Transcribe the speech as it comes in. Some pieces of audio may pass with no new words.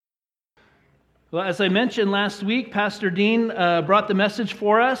Well, as I mentioned last week, Pastor Dean brought the message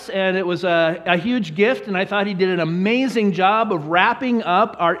for us, and it was a huge gift, and I thought he did an amazing job of wrapping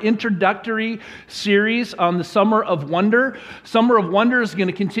up our introductory series on the Summer of Wonder. Summer of Wonder is going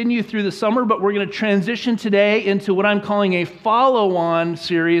to continue through the summer, but we're going to transition today into what I'm calling a follow-on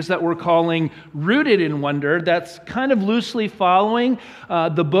series that we're calling Rooted in Wonder. That's kind of loosely following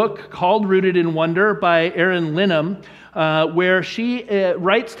the book called Rooted in Wonder by Eryn Lynum, where she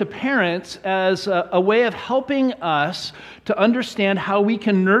writes to parents as a way of helping us to understand how we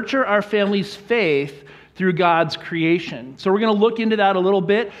can nurture our family's faith through God's creation. So we're going to look into that a little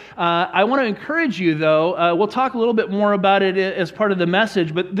bit. I want to encourage you, though, we'll talk a little bit more about it as part of the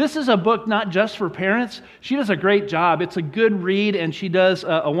message, but this is a book not just for parents. She does a great job. It's a good read, and she does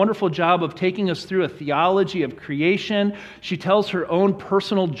a wonderful job of taking us through a theology of creation. She tells her own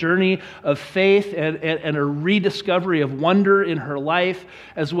personal journey of faith and a rediscovery of wonder in her life,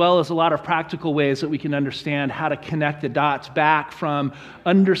 as well as a lot of practical ways that we can understand how to connect the dots back from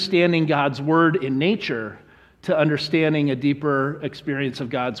understanding God's word in nature to understanding a deeper experience of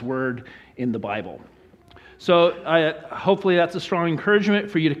God's word in the Bible. So hopefully that's a strong encouragement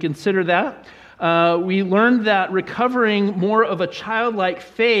for you to consider that. We learned that recovering more of a childlike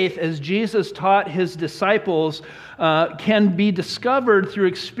faith, as Jesus taught his disciples, can be discovered through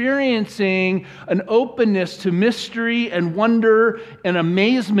experiencing an openness to mystery and wonder and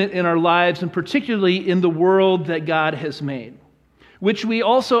amazement in our lives, and particularly in the world that God has made, which we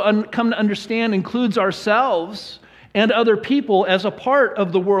also come to understand includes ourselves and other people as a part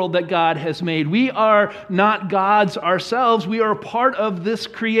of the world that God has made. We are not gods ourselves. We are a part of this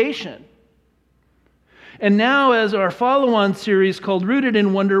creation. And now, as our follow-on series called Rooted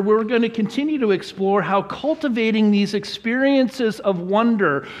in Wonder, we're going to continue to explore how cultivating these experiences of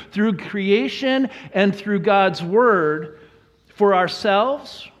wonder through creation and through God's word for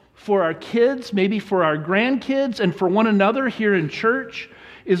ourselves, for our kids, maybe for our grandkids, and for one another here in church,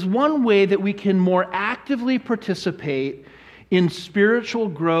 is one way that we can more actively participate in spiritual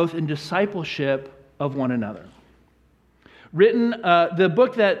growth and discipleship of one another. The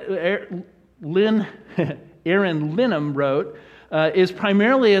book that Eryn Lynum wrote is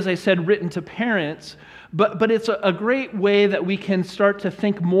primarily, as I said, written to parents, but it's a great way that we can start to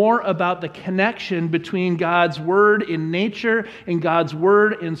think more about the connection between God's word in nature and God's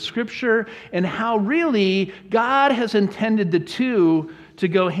word in Scripture, and how really God has intended the two to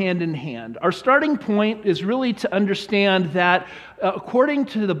go hand in hand. Our starting point is really to understand that according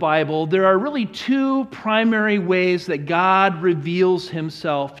to the Bible, there are really two primary ways that God reveals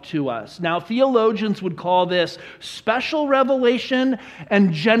himself to us. Now, theologians would call this special revelation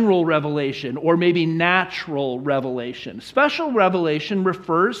and general revelation, or maybe natural revelation. Special revelation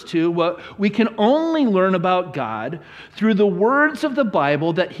refers to what we can only learn about God through the words of the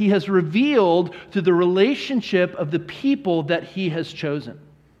Bible that he has revealed through the relationship of the people that he has chosen.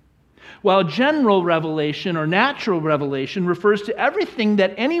 While general revelation or natural revelation refers to everything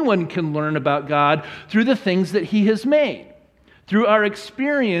that anyone can learn about God through the things that he has made, through our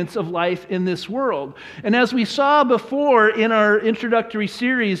experience of life in this world. And as we saw before in our introductory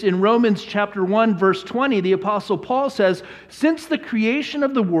series in Romans chapter 1, verse 20, the Apostle Paul says, "Since the creation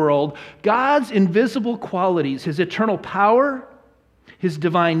of the world, God's invisible qualities, his eternal power, his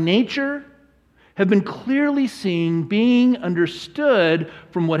divine nature, have been clearly seen, being understood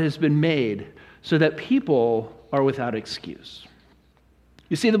from what has been made, so that people are without excuse."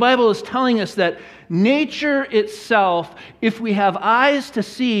 You see, the Bible is telling us that nature itself, if we have eyes to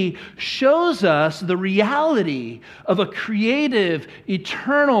see, shows us the reality of a creative,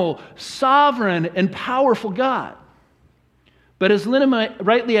 eternal, sovereign, and powerful God. But as Lynum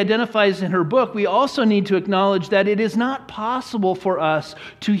rightly identifies in her book, we also need to acknowledge that it is not possible for us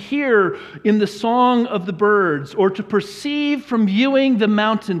to hear in the song of the birds, or to perceive from viewing the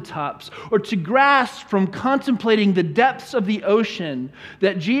mountaintops, or to grasp from contemplating the depths of the ocean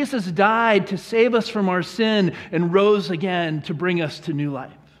that Jesus died to save us from our sin and rose again to bring us to new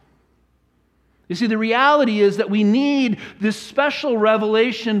life. You see, the reality is that we need this special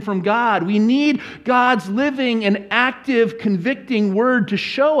revelation from God. We need God's living and active, convicting word to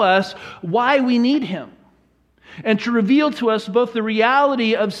show us why we need him, and to reveal to us both the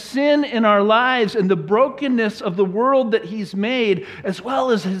reality of sin in our lives and the brokenness of the world that he's made, as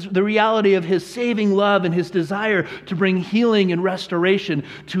well as the reality of his saving love and his desire to bring healing and restoration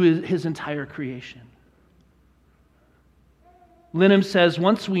to his entire creation. Lynum says,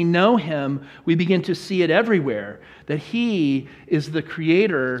 once we know him, we begin to see it everywhere, that he is the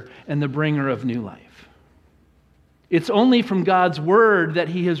creator and the bringer of new life. It's only from God's Word that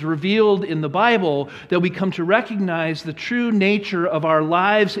He has revealed in the Bible that we come to recognize the true nature of our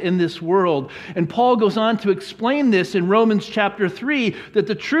lives in this world. And Paul goes on to explain this in Romans chapter 3, that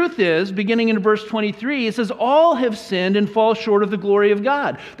the truth is, beginning in verse 23, it says, all have sinned and fall short of the glory of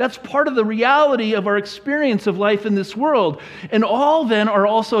God. That's part of the reality of our experience of life in this world. And all then are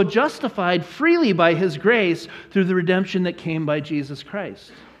also justified freely by His grace through the redemption that came by Jesus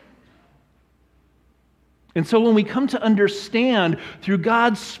Christ. And so when we come to understand through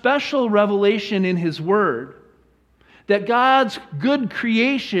God's special revelation in His Word, that God's good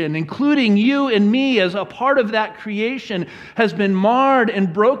creation, including you and me as a part of that creation, has been marred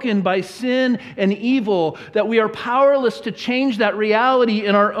and broken by sin and evil, that we are powerless to change that reality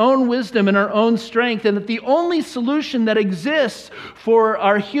in our own wisdom and our own strength, and that the only solution that exists for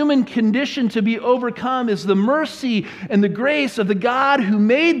our human condition to be overcome is the mercy and the grace of the God who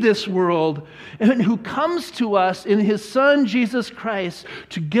made this world and who comes to us in His Son, Jesus Christ,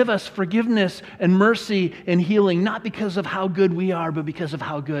 to give us forgiveness and mercy and healing, not because of how good we are, but because of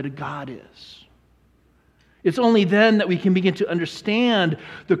how good God is. It's only then that we can begin to understand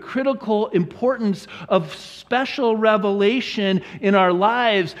the critical importance of special revelation in our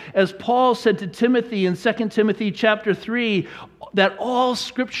lives. As Paul said to Timothy in 2 Timothy chapter 3, that all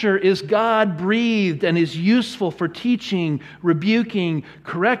Scripture is God-breathed and is useful for teaching, rebuking,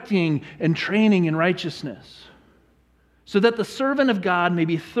 correcting, and training in righteousness, so that the servant of God may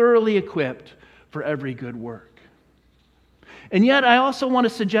be thoroughly equipped for every good work. And yet, I also want to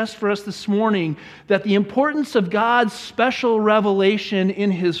suggest for us this morning that the importance of God's special revelation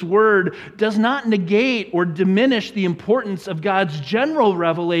in His Word does not negate or diminish the importance of God's general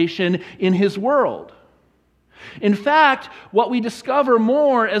revelation in His world. In fact, what we discover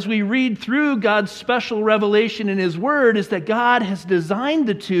more as we read through God's special revelation in His Word is that God has designed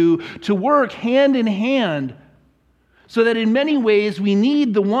the two to work hand in hand, so that in many ways we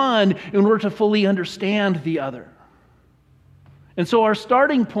need the one in order to fully understand the other. And so our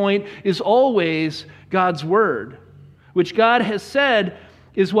starting point is always God's Word, which God has said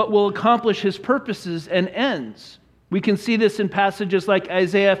is what will accomplish His purposes and ends. We can see this in passages like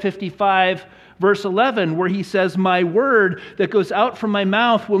Isaiah 55, verse 11, where He says, "My word that goes out from my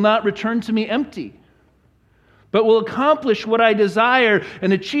mouth will not return to me empty, but will accomplish what I desire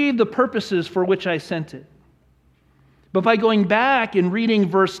and achieve the purposes for which I sent it." But by going back and reading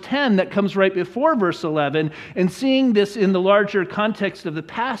verse 10 that comes right before verse 11 and seeing this in the larger context of the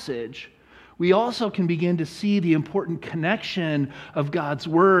passage, we also can begin to see the important connection of God's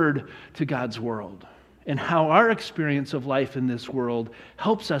Word to God's world and how our experience of life in this world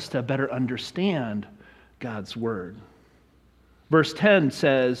helps us to better understand God's Word. Verse 10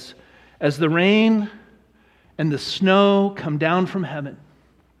 says, "As the rain and the snow come down from heaven,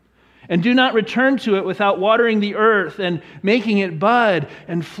 and do not return to it without watering the earth and making it bud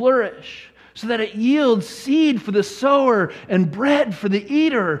and flourish, so that it yields seed for the sower and bread for the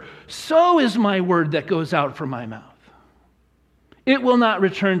eater, so is my word that goes out from my mouth. It will not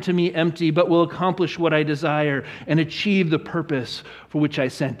return to me empty, but will accomplish what I desire and achieve the purpose for which I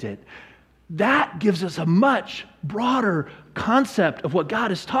sent it." That gives us a much broader concept of what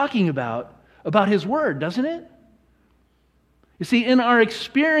God is talking about His Word, doesn't it? You see, in our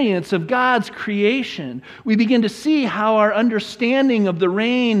experience of God's creation, we begin to see how our understanding of the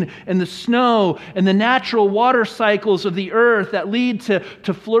rain and the snow and the natural water cycles of the earth that lead to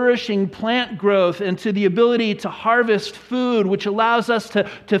flourishing plant growth and to the ability to harvest food, which allows us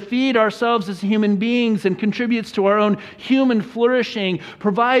to feed ourselves as human beings and contributes to our own human flourishing,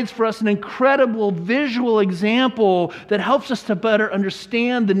 provides for us an incredible visual example that helps us to better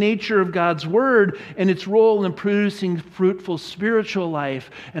understand the nature of God's Word and its role in producing fruitful spiritual life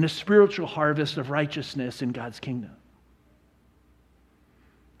and a spiritual harvest of righteousness in God's kingdom.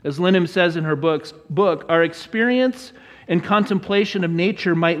 As Lynum says in her book, our experience and contemplation of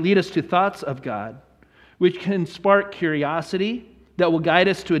nature might lead us to thoughts of God, which can spark curiosity that will guide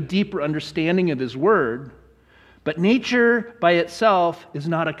us to a deeper understanding of His Word. But nature by itself is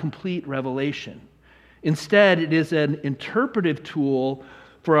not a complete revelation. Instead, it is an interpretive tool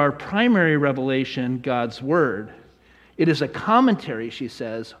for our primary revelation, God's Word. It is a commentary, she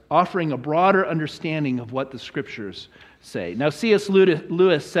says, offering a broader understanding of what the Scriptures say. Now, C.S.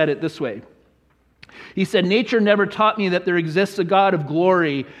 Lewis said it this way. He said, "Nature never taught me that there exists a God of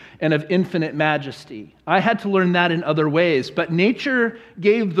glory and of infinite majesty. I had to learn that in other ways, but nature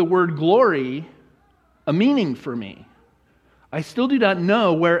gave the word glory a meaning for me. I still do not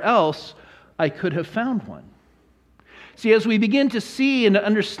know where else I could have found one." See, as we begin to see and to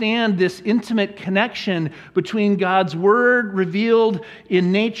understand this intimate connection between God's Word revealed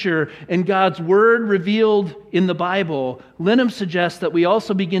in nature and God's Word revealed in the Bible, Lynum suggests that we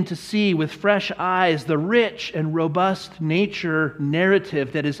also begin to see with fresh eyes the rich and robust nature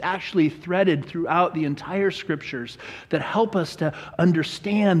narrative that is actually threaded throughout the entire Scriptures that help us to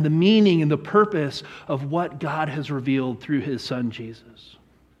understand the meaning and the purpose of what God has revealed through His Son, Jesus.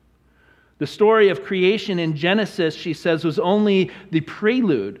 The story of creation in Genesis, she says, was only the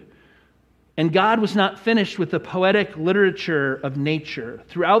prelude. And God was not finished with the poetic literature of nature.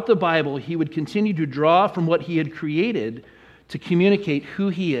 Throughout the Bible, He would continue to draw from what He had created to communicate who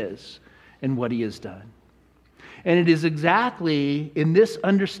He is and what He has done. And it is exactly in this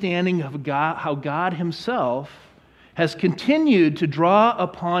understanding of God, how God Himself has continued to draw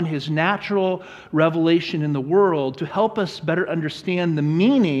upon His natural revelation in the world to help us better understand the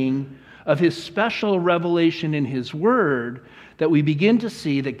meaning of His special revelation in His Word, that we begin to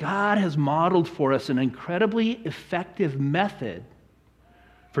see that God has modeled for us an incredibly effective method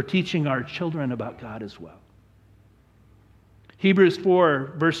for teaching our children about God as well. Hebrews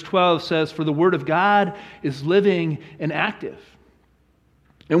 4, verse 12 says, "For the Word of God is living and active."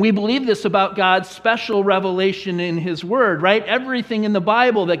 And we believe this about God's special revelation in His Word, right? Everything in the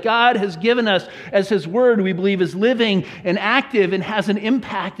Bible that God has given us as His Word, we believe is living and active and has an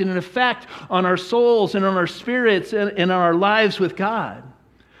impact and an effect on our souls and on our spirits and on our lives with God.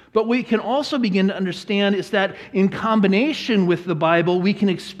 But we can also begin to understand is that in combination with the Bible, we can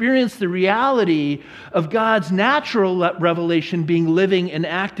experience the reality of God's natural revelation being living and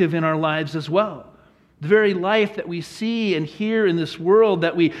active in our lives as well. The very life that we see and hear in this world,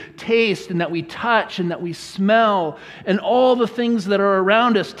 that we taste and that we touch and that we smell, and all the things that are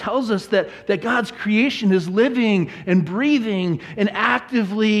around us tells us that God's creation is living and breathing and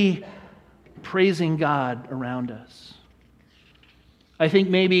actively praising God around us. I think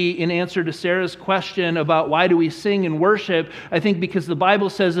maybe in answer to Sarah's question about why do we sing and worship, I think because the Bible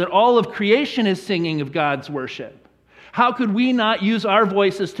says that all of creation is singing of God's worship. How could we not use our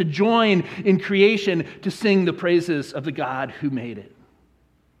voices to join in creation to sing the praises of the God who made it?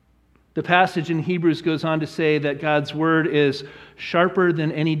 The passage in Hebrews goes on to say that God's Word is sharper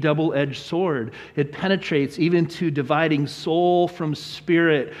than any double-edged sword. It penetrates even to dividing soul from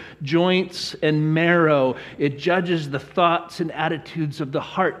spirit, joints and marrow. It judges the thoughts and attitudes of the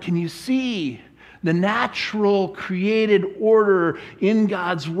heart. Can you see? The natural created order in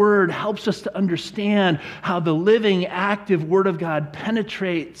God's Word helps us to understand how the living, active Word of God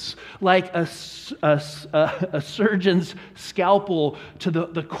penetrates like a surgeon's scalpel to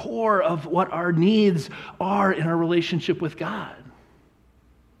the core of what our needs are in our relationship with God.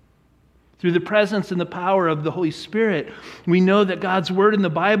 Through the presence and the power of the Holy Spirit, we know that God's Word in the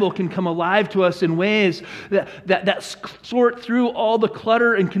Bible can come alive to us in ways that sort through all the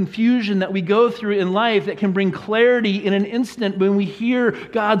clutter and confusion that we go through in life, that can bring clarity in an instant when we hear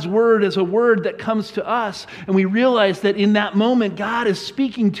God's Word as a word that comes to us, and we realize that in that moment, God is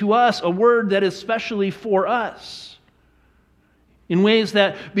speaking to us a word that is specially for us, in ways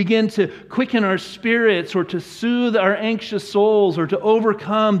that begin to quicken our spirits or to soothe our anxious souls or to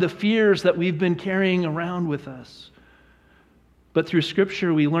overcome the fears that we've been carrying around with us. But through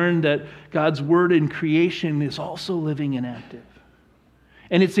Scripture, we learn that God's Word in creation is also living and active.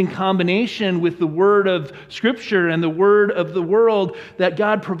 And it's in combination with the Word of Scripture and the Word of the world that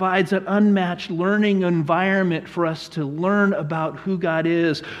God provides an unmatched learning environment for us to learn about who God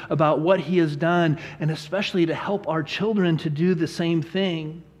is, about what He has done, and especially to help our children to do the same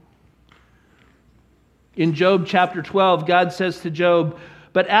thing. In Job chapter 12, God says to Job,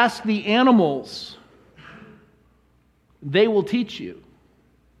 "But ask the animals, they will teach you.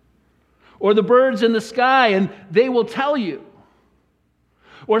 Or the birds in the sky, and they will tell you.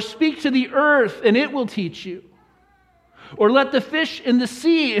 Or speak to the earth, and it will teach you. Or let the fish in the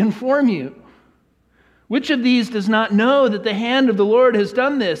sea inform you. Which of these does not know that the hand of the Lord has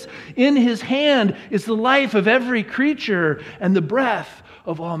done this? In His hand is the life of every creature and the breath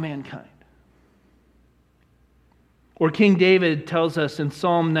of all mankind." Or King David tells us in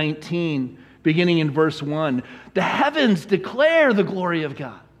Psalm 19, beginning in verse 1, "The heavens declare the glory of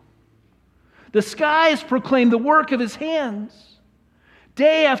God. The skies proclaim the work of His hands.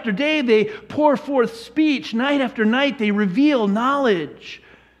 Day after day they pour forth speech. Night after night they reveal knowledge.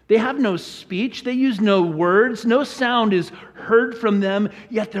 They have no speech. They use no words. No sound is heard from them.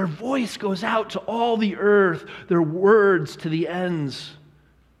 Yet their voice goes out to all the earth, their words to the ends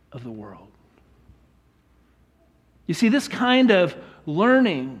of the world." You see, this kind of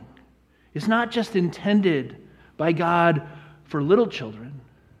learning is not just intended by God for little children,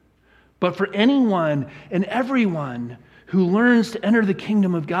 but for anyone and everyone who learns to enter the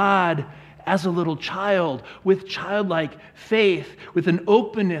kingdom of God as a little child, with childlike faith, with an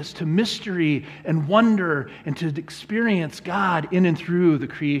openness to mystery and wonder, and to experience God in and through the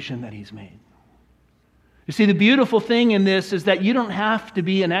creation that He's made. You see, the beautiful thing in this is that you don't have to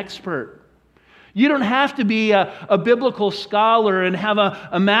be an expert. You don't have to be a biblical scholar and have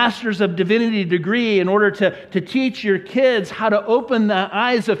a master's of divinity degree in order to teach your kids how to open the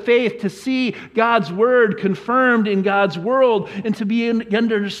eyes of faith to see God's word confirmed in God's world, and to begin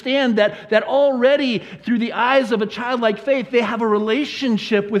to understand that already through the eyes of a childlike faith, they have a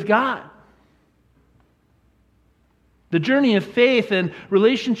relationship with God. The journey of faith and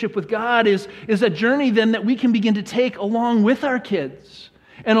relationship with God is a journey then that we can begin to take along with our kids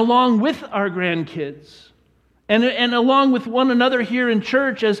and along with our grandkids and along with one another here in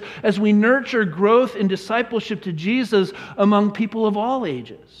church as we nurture growth and discipleship to Jesus among people of all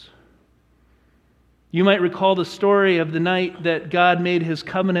ages. You might recall the story of the night that God made His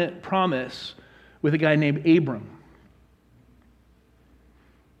covenant promise with a guy named Abram.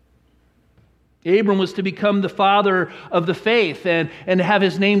 Abram was to become the father of the faith and have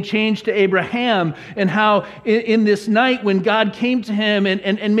his name changed to Abraham, and how in this night when God came to him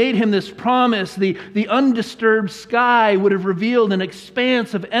and made him this promise, the undisturbed sky would have revealed an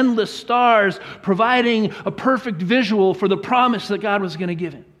expanse of endless stars, providing a perfect visual for the promise that God was going to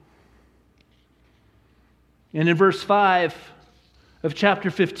give him. And in verse 5 of chapter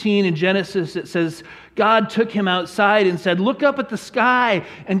 15 in Genesis, it says, God took him outside and said, "Look up at the sky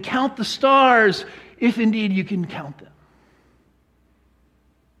and count the stars, if indeed you can count them."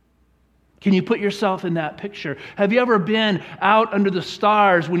 Can you put yourself in that picture? Have you ever been out under the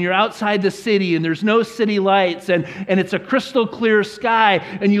stars when you're outside the city and there's no city lights and it's a crystal clear sky,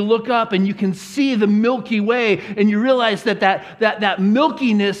 and you look up and you can see the Milky Way, and you realize that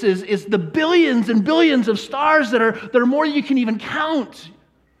milkiness is the billions and billions of stars that are more than you can even count.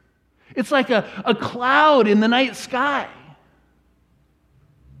 It's like a cloud in the night sky.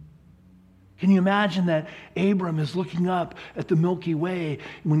 Can you imagine that Abram is looking up at the Milky Way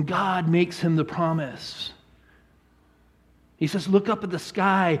when God makes him the promise? He says, "Look up at the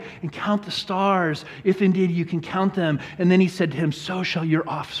sky and count the stars, if indeed you can count them." And then he said to him, "So shall your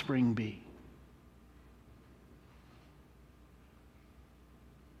offspring be."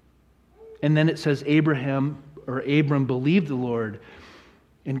 And then it says Abram believed the Lord,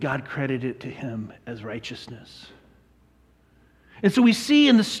 and God credited it to him as righteousness. And so we see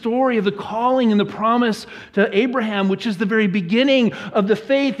in the story of the calling and the promise to Abraham, which is the very beginning of the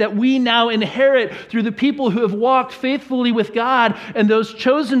faith that we now inherit through the people who have walked faithfully with God and those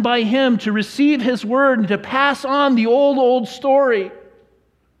chosen by Him to receive His word and to pass on the old story.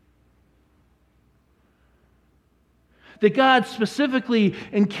 That God specifically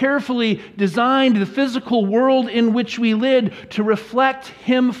and carefully designed the physical world in which we live to reflect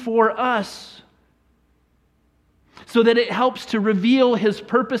Him for us, so that it helps to reveal His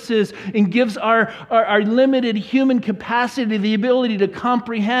purposes and gives our limited human capacity the ability to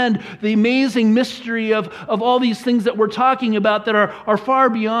comprehend the amazing mystery of all these things that we're talking about that are far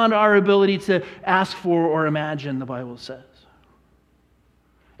beyond our ability to ask for or imagine, the Bible says.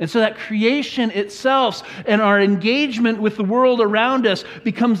 And so that creation itself and our engagement with the world around us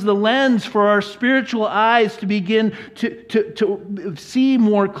becomes the lens for our spiritual eyes to begin to see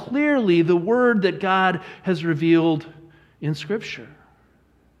more clearly the word that God has revealed in Scripture.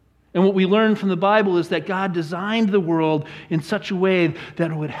 And what we learn from the Bible is that God designed the world in such a way that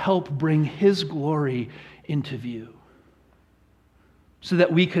it would help bring His glory into view, so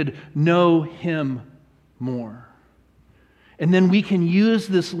that we could know Him more. And then we can use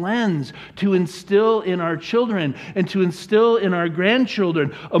this lens to instill in our children and to instill in our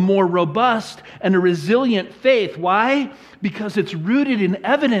grandchildren a more robust and a resilient faith. Why? Because it's rooted in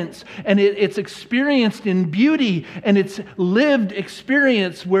evidence, and it's experienced in beauty, and it's lived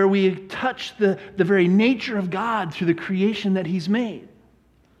experience where we touch the very nature of God through the creation that He's made.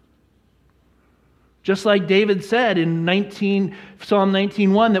 Just like David said in Psalm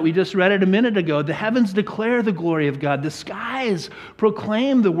 19:1 that we just read it a minute ago, the heavens declare the glory of God. The skies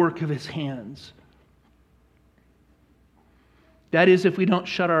proclaim the work of His hands. That is, if we don't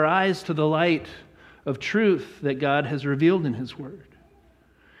shut our eyes to the light of truth that God has revealed in His Word.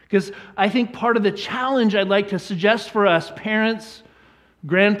 Because I think part of the challenge I'd like to suggest for us, parents,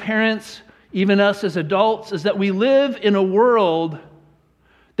 grandparents, even us as adults, is that we live in a world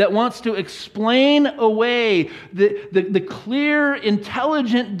that wants to explain away the clear,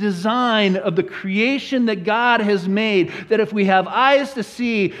 intelligent design of the creation that God has made, that if we have eyes to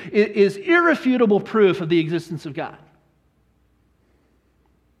see, it is irrefutable proof of the existence of God.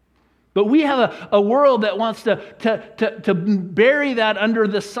 But we have a world that wants to bury that under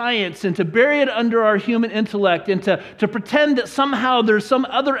the science and to bury it under our human intellect and to pretend that somehow there's some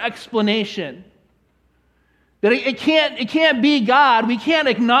other explanation. That it can't be God. We can't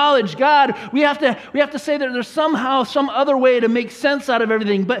acknowledge God. We have to say that there's somehow some other way to make sense out of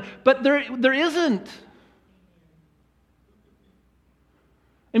everything. But there isn't.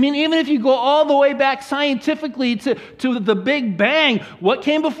 I mean, even if you go all the way back scientifically to the Big Bang, what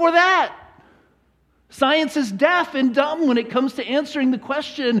came before that? Science is deaf and dumb when it comes to answering the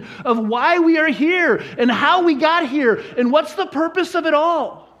question of why we are here and how we got here and what's the purpose of it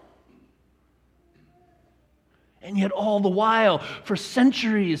all. And yet all the while, for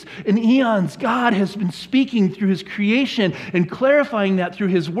centuries and eons, God has been speaking through His creation and clarifying that through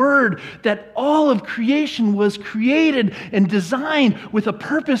His Word, that all of creation was created and designed with a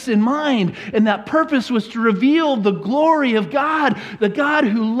purpose in mind. And that purpose was to reveal the glory of God, the God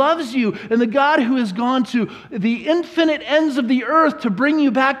who loves you and the God who has gone to the infinite ends of the earth to bring you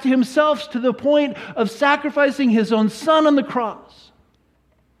back to Himself to the point of sacrificing His own Son on the cross.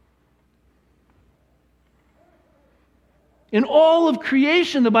 In all of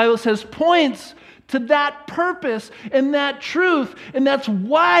creation, the Bible says, points to that purpose and that truth. And that's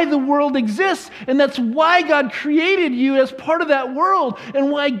why the world exists. And that's why God created you as part of that world.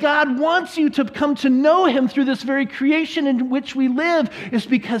 And why God wants you to come to know Him through this very creation in which we live is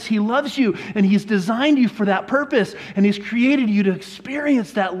because He loves you. And He's designed you for that purpose. And He's created you to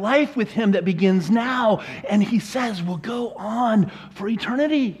experience that life with Him that begins now. And He says will go on for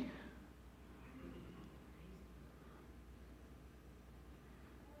eternity.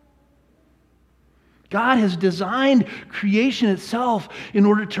 God has designed creation itself in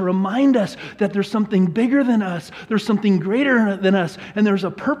order to remind us that there's something bigger than us, there's something greater than us, and there's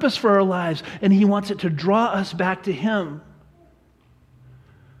a purpose for our lives, and He wants it to draw us back to Him.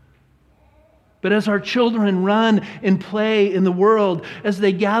 But as our children run and play in the world, as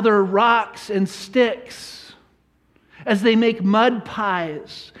they gather rocks and sticks, as they make mud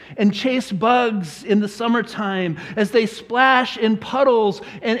pies and chase bugs in the summertime, as they splash in puddles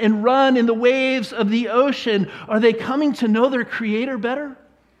and run in the waves of the ocean, are they coming to know their Creator better?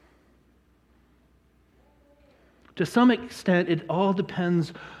 To some extent, it all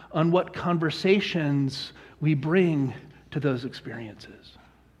depends on what conversations we bring to those experiences.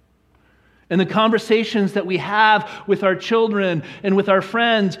 And the conversations that we have with our children and with our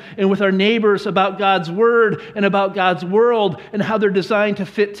friends and with our neighbors about God's Word and about God's world and how they're designed to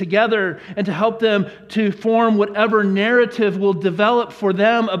fit together and to help them to form whatever narrative will develop for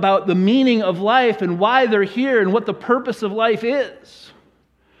them about the meaning of life and why they're here and what the purpose of life is.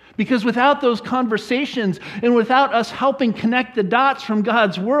 Because without those conversations and without us helping connect the dots from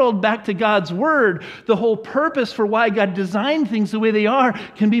God's world back to God's Word, the whole purpose for why God designed things the way they are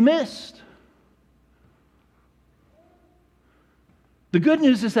can be missed. The good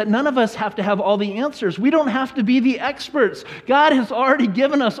news is that none of us have to have all the answers. We don't have to be the experts. God has already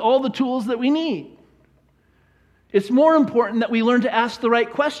given us all the tools that we need. It's more important that we learn to ask the right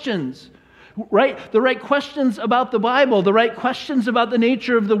questions, right? The right questions about the Bible, the right questions about the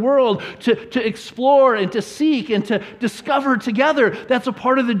nature of the world, to explore and to seek and to discover together. That's a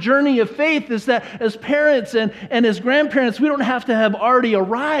part of the journey of faith, is that as parents and as grandparents, we don't have to have already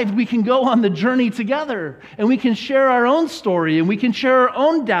arrived. We can go on the journey together, and we can share our own story, and we can share our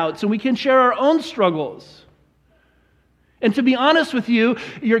own doubts, and we can share our own struggles. And to be honest with you,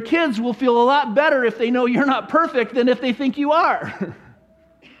 your kids will feel a lot better if they know you're not perfect than if they think you are.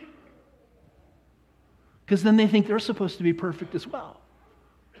 Because then they think they're supposed to be perfect as well.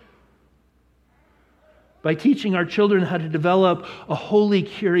 By teaching our children how to develop a holy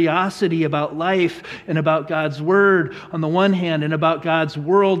curiosity about life and about God's Word on the one hand and about God's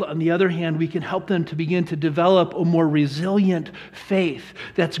world on the other hand, we can help them to begin to develop a more resilient faith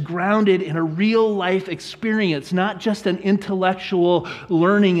that's grounded in a real life experience, not just an intellectual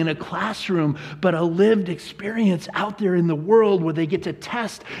learning in a classroom, but a lived experience out there in the world where they get to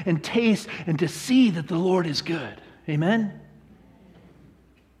test and taste and to see that the Lord is good. Amen?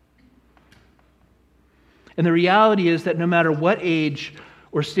 And the reality is that no matter what age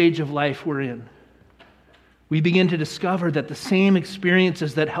or stage of life we're in, we begin to discover that the same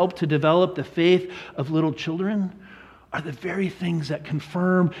experiences that help to develop the faith of little children are the very things that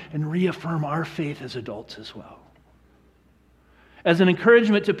confirm and reaffirm our faith as adults as well. As an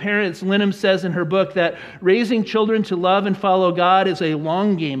encouragement to parents, Lynum says in her book that raising children to love and follow God is a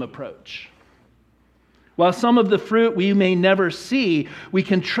long game approach. While some of the fruit we may never see, we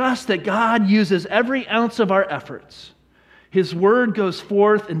can trust that God uses every ounce of our efforts. His word goes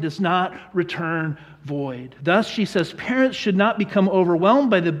forth and does not return void. Thus, she says, parents should not become overwhelmed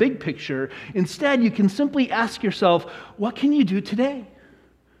by the big picture. Instead, you can simply ask yourself, what can you do today?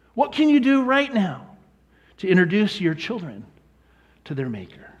 What can you do right now to introduce your children to their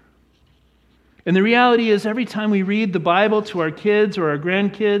Maker? And the reality is, every time we read the Bible to our kids or our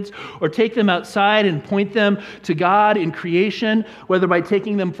grandkids, or take them outside and point them to God in creation, whether by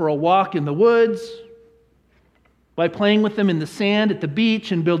taking them for a walk in the woods, by playing with them in the sand at the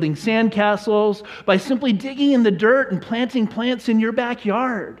beach and building sandcastles, by simply digging in the dirt and planting plants in your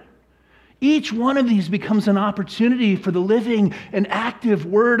backyard, each one of these becomes an opportunity for the living and active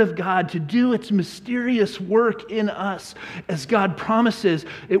Word of God to do its mysterious work in us. As God promises,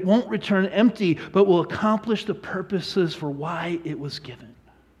 it won't return empty, but will accomplish the purposes for why it was given.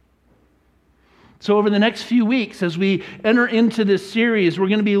 So over the next few weeks, as we enter into this series, we're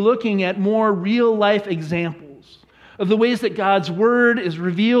going to be looking at more real-life examples of the ways that God's Word is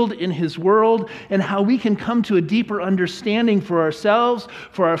revealed in His world, and how we can come to a deeper understanding for ourselves,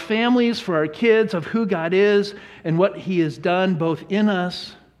 for our families, for our kids, of who God is and what He has done both in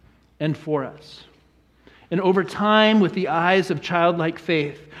us and for us. And over time, with the eyes of childlike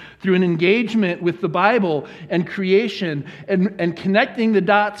faith, through an engagement with the Bible and creation, and connecting the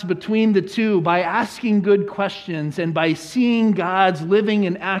dots between the two by asking good questions and by seeing God's living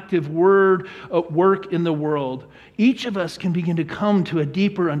and active Word at work in the world, each of us can begin to come to a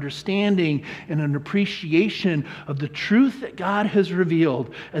deeper understanding and an appreciation of the truth that God has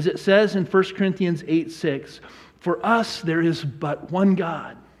revealed. As it says in 1 Corinthians 8:6, for us there is but one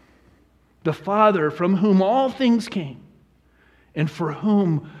God, the Father, from whom all things came, and for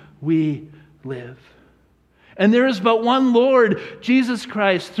whom we live. And there is but one Lord, Jesus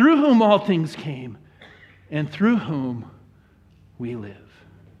Christ, through whom all things came, and through whom we live.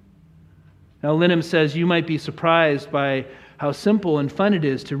 Now, Lynum says you might be surprised by how simple and fun it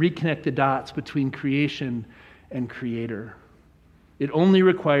is to reconnect the dots between creation and Creator. It only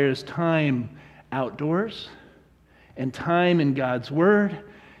requires time outdoors and time in God's Word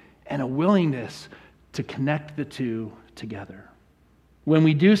and a willingness to connect the two together. When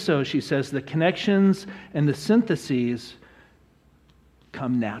we do so, she says, the connections and the syntheses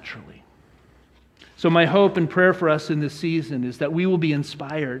come naturally. So my hope and prayer for us in this season is that we will be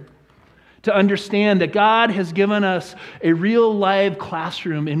inspired to understand that God has given us a real live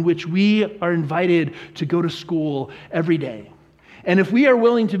classroom in which we are invited to go to school every day. And if we are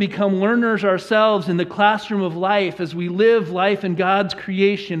willing to become learners ourselves in the classroom of life as we live life in God's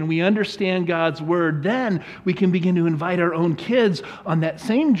creation and we understand God's Word, then we can begin to invite our own kids on that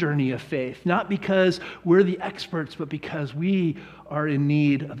same journey of faith, not because we're the experts, but because we are in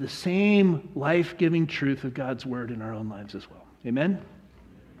need of the same life-giving truth of God's Word in our own lives as well. Amen?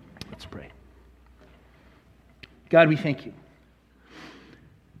 Let's pray. God, we thank you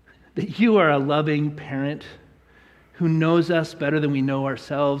that you are a loving parent who knows us better than we know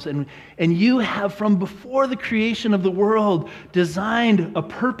ourselves. And you have, from before the creation of the world, designed a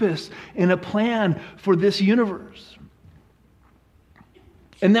purpose and a plan for this universe.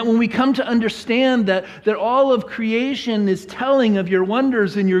 And that when we come to understand that all of creation is telling of your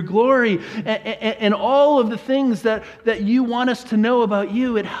wonders and your glory and all of the things that you want us to know about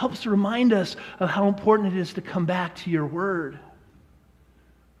you, it helps remind us of how important it is to come back to your Word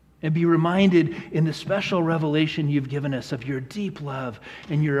and be reminded in the special revelation you've given us of your deep love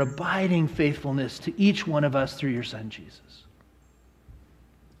and your abiding faithfulness to each one of us through your Son, Jesus.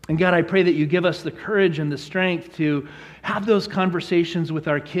 And God, I pray that you give us the courage and the strength to have those conversations with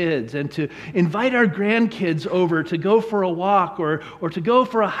our kids and to invite our grandkids over to go for a walk or to go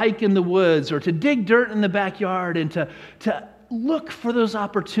for a hike in the woods or to dig dirt in the backyard and to look for those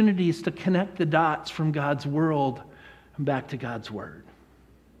opportunities to connect the dots from God's world and back to God's Word.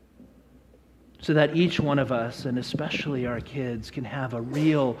 So that each one of us, and especially our kids, can have a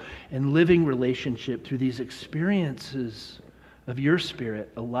real and living relationship through these experiences of your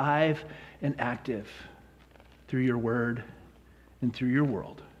Spirit, alive and active through your Word and through your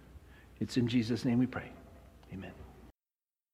world. It's in Jesus' name we pray. Amen.